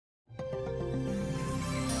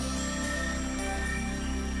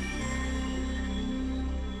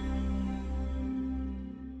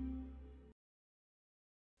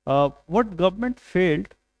what government failed,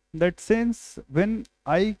 that since when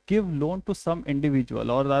I give loan to some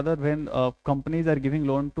individual, or rather when companies are giving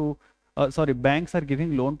loan to, sorry, banks are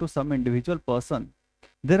giving loan to some individual person,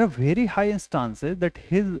 there are very high instances that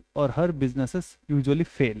his or her businesses usually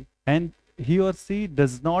fail, and he or she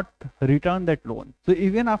does not return that loan. So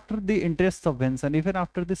even after the interest subvention, even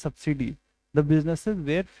after the subsidy, the businesses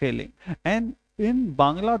were failing. And in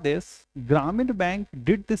Bangladesh, Grameen Bank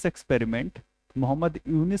did this experiment. Muhammad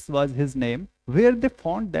Yunus was his name, where they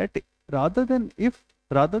found that rather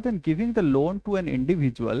than giving the loan to an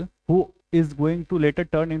individual who is going to later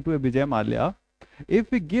turn into a Vijay Mallya,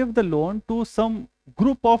 if we give the loan to some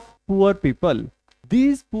group of poor people,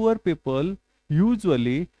 these poor people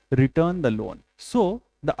usually return the loan. So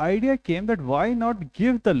the idea came that why not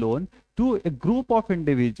give the loan to a group of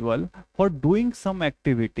individual for doing some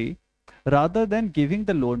activity rather than giving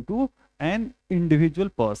the loan to an individual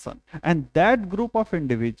person. And that group of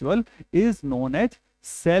individual is known as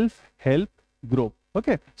self-help group.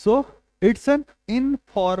 Okay, so it's an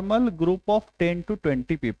informal group of 10 to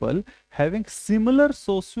 20 people having similar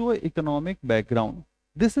socio-economic background.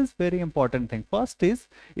 This is very important thing. First is,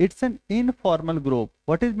 it's an informal group.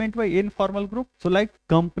 What is meant by informal group? So like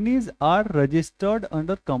companies are registered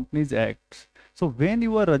under Companies Act. So when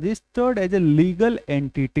you are registered as a legal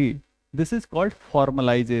entity, this is called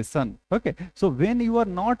formalization. Okay, so when you are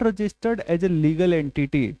not registered as a legal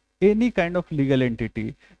entity, any kind of legal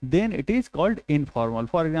entity, then it is called informal.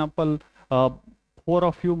 For example, four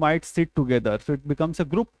of you might sit together, so it becomes a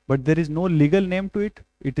group, but there is no legal name to it.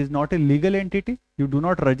 It is not a legal entity. You do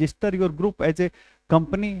not register your group as a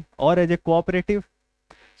company or as a cooperative.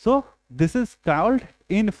 So this is called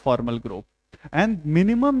informal group, and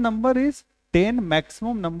minimum number is 10,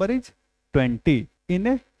 maximum number is 20 in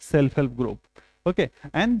a self-help group. Okay,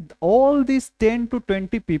 and all these 10 to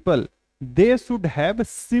 20 people, they should have a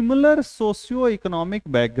similar socio-economic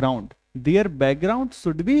background. Their background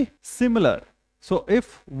should be similar. So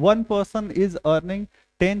if one person is earning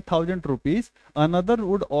 10,000 rupees, another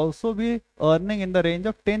would also be earning in the range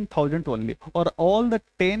of 10,000 only, or all the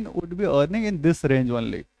 10 would be earning in this range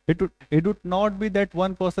only. It would not be that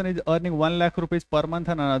one person is earning 1 lakh rupees per month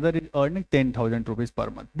and another is earning 10,000 rupees per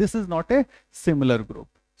month. This is not a similar group.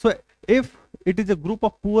 So if it is a group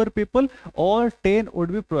of poor people, all 10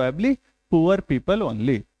 would be probably poor people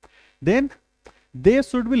only. Then they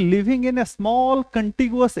should be living in a small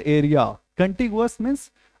contiguous area. Contiguous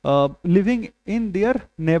means living in their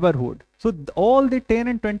neighborhood. So all the 10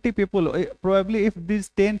 and 20 people, probably if these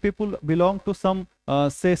 10 people belong to some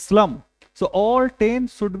say slum, so all 10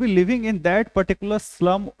 should be living in that particular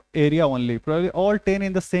slum area only. Probably all 10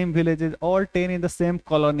 in the same villages, all 10 in the same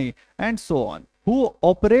colony, and so on, who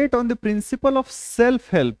operate on the principle of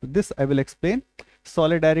self-help. This I will explain.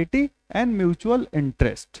 Solidarity and mutual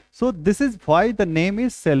interest. So this is why the name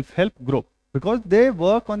is self-help group, because they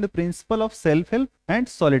work on the principle of self-help and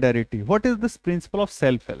solidarity. What is this principle of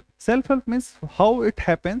self-help? Self-help means how it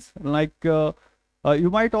happens. Like you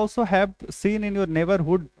might also have seen in your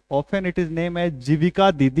neighborhood, often it is named as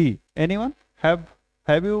Jivika Didi. Anyone have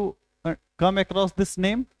you come across this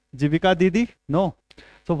name, Jivika Didi? No.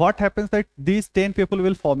 So what happens that these 10 people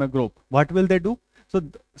will form a group. What will they do? So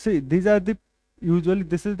see, these are the usually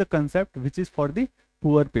this is the concept which is for the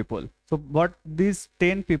poor people. So what these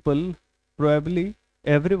 10 people, probably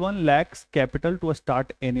everyone lacks capital to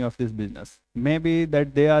start any of this business. Maybe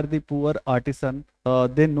that they are the poor artisan,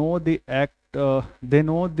 they know the act, they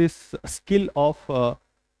know this skill of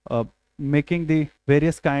making the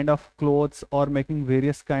various kind of clothes or making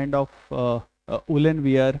various kind of woolen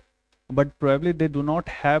wear, but probably they do not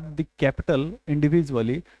have the capital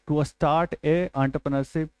individually to start a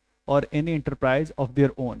entrepreneurship or any enterprise of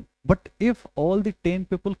their own. But if all the 10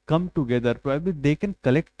 people come together, probably they can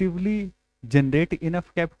collectively generate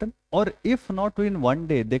enough capital, or if not in one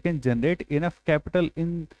day, they can generate enough capital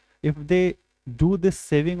in if they do this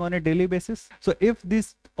saving on a daily basis. So if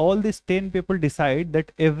all these 10 people decide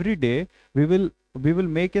that every day we will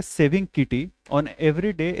make a saving kitty, on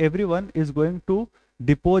every day everyone is going to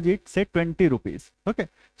deposit say 20 rupees. Okay,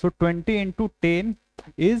 so 20 into 10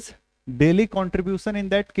 is daily contribution in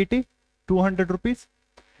that kitty, 200 rupees.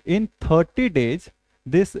 In 30 days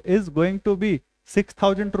this is going to be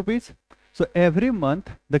 6,000 rupees. So every month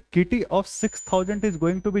the kitty of 6,000 is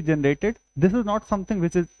going to be generated. This is not something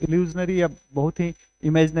which is illusionary या बहुत ही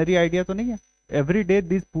imaginary idea तो नहीं है. Every day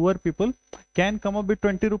these poor people can come up with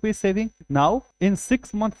 20 rupees saving. Now in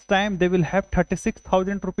 6 months time they will have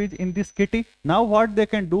 36,000 rupees in this kitty. Now what they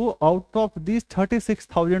can do, out of these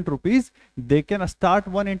 36,000 rupees, they can start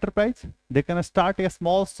one enterprise. They can start a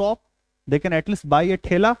small shop. they can at least buy a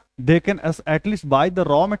thela, they can at least buy the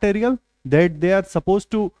raw material that they are supposed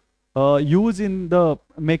to use in the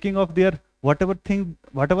making of their whatever thing,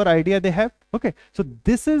 whatever idea they have. Okay, so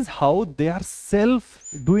this is how they are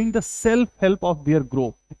doing the self help of their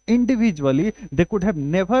group. Individually they could have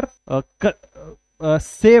never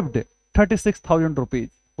saved 36,000 rupees,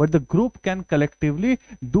 but the group can collectively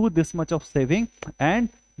do this much of saving, and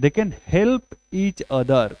they can help each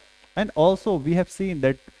other. And also we have seen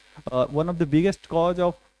that one of the biggest cause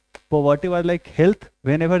of poverty was like health.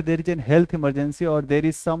 Whenever there is a health emergency, or there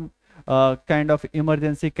is some kind of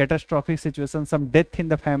emergency, catastrophic situation, some death in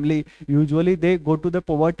the family, usually they go to the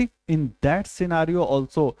poverty. In that scenario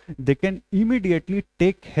also, they can immediately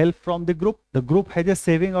take help from the group. The group has a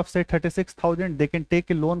saving of say 36,000, they can take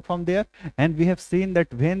a loan from there. And we have seen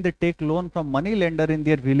that when they take loan from money lender in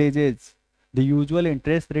their villages, the usual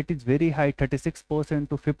interest rate is very high, 36%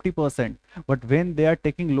 to 50%. But when they are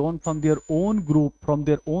taking loan from their own group, from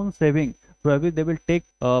their own saving, probably they will take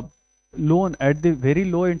loan at the very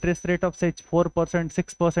low interest rate of say 4%,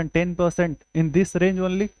 6%, 10%, in this range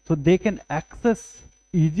only. So they can access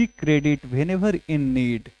easy credit whenever in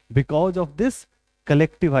need because of this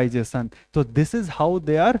collectivization. So this is how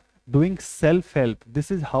they are doing self-help.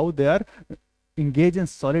 This is how they are engaged in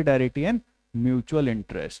solidarity and mutual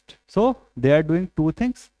interest. So they are doing two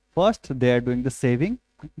things. First, they are doing the saving,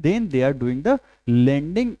 then they are doing the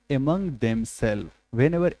lending among themselves.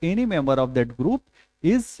 Whenever any member of that group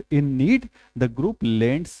is in need, the group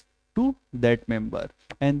lends to that member,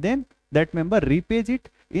 and then that member repays it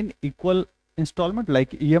in equal installment like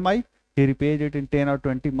EMI. He repays it in 10 or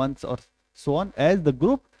 20 months or so on, as the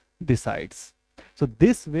group decides. So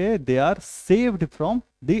this way they are saved from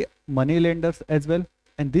the money lenders as well,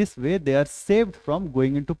 and this way they are saved from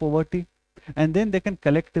going into poverty, and then they can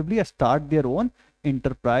collectively start their own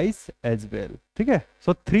enterprise as well. Okay,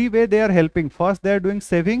 so three way they are helping. First they are doing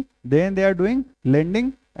saving, then they are doing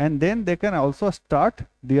lending, and then they can also start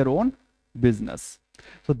their own business.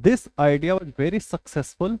 So this idea was very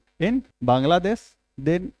successful in Bangladesh.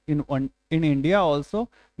 Then in India also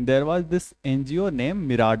there was this NGO named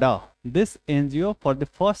Mirada. This NGO for the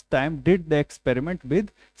first time did the experiment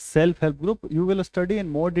with self-help group. You will study in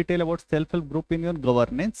more detail about self-help group in your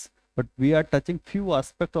governance, but we are touching few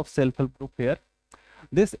aspects of self-help group here.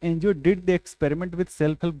 This NGO did the experiment with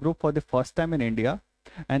self-help group for the first time in India,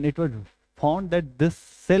 and it was found that this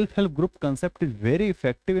self-help group concept is very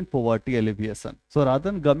effective in poverty alleviation. So rather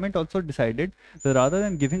than government also decided that rather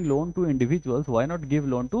than giving loan to individuals, why not give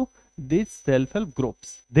loan to these self-help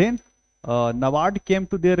groups? Then NABARD came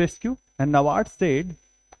to their rescue, and NABARD said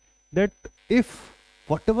that if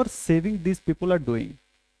whatever saving these people are doing,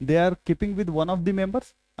 they are keeping with one of the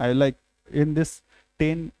members. I like in this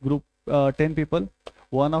 10 people,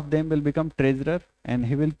 one of them will become treasurer, and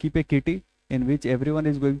he will keep a kitty in which everyone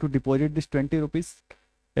is going to deposit this 20 rupees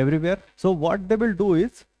everywhere. So what they will do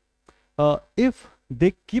is, if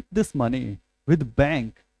they keep this money with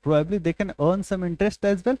bank, probably they can earn some interest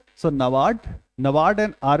as well. So NABARD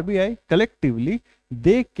and RBI collectively,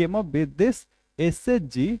 they came up with this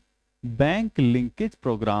SHG bank linkage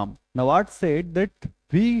program. NABARD said that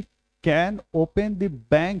we can open the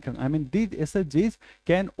bank, I mean these SHGs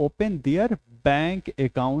can open their bank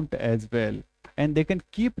account as well, and they can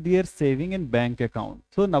keep their saving in bank account.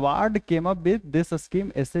 So NABARD came up with this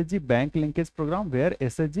scheme, SHG bank linkage program, where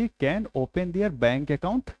SHG can open their bank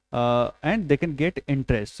account and they can get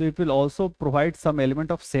interest. So it will also provide some element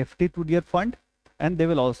of safety to their fund, and they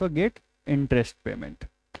will also get interest payment.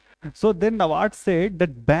 So then NABARD said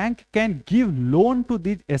that bank can give loan to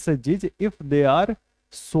these SHGs if they are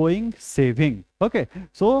showing saving. Okay,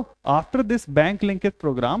 so after this bank linkage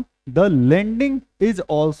program, the lending is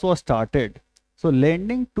also started. So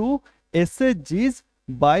lending to SHGs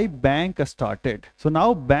by bank started. So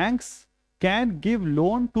now banks can give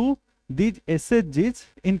loan to these SHGs.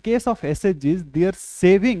 In case of SHGs, their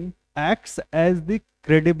saving acts as the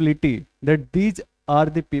credibility that these are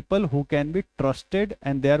the people who can be trusted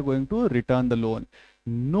and they are going to return the loan.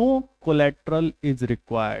 No collateral is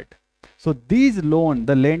required. So these loan,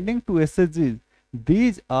 the lending to SHGs,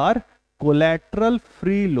 these are collateral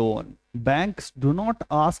free loan. Banks do not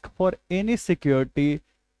ask for any security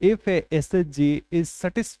if a SHG is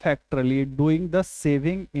satisfactorily doing the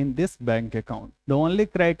saving in this bank account. The only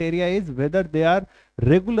criteria is whether they are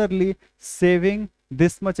regularly saving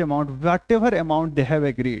this much amount, whatever amount they have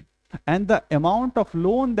agreed, and the amount of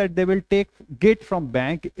loan that they will get from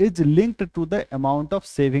bank is linked to the amount of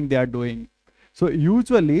saving they are doing. So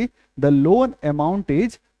usually the loan amount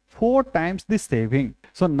is 4 times the saving.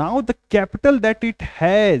 So now the capital that it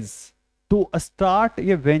has to start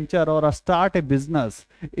a venture or start a business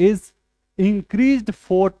is increased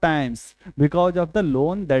 4 times because of the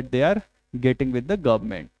loan that they are getting with the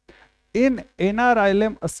government. In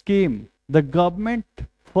NRILM scheme, the government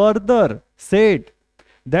further said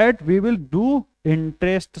that we will do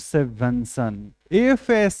interest subvention. If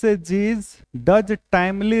SHGs does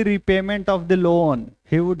timely repayment of the loan,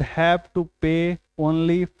 he would have to pay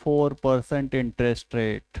only 4% interest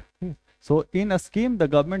rate. So in a scheme, the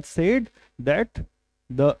government said that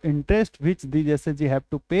the interest which these SHG have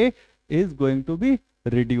to pay is going to be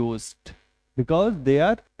reduced because they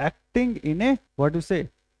are acting in a, what you say,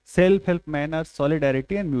 self-help manner,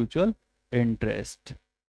 solidarity and mutual interest.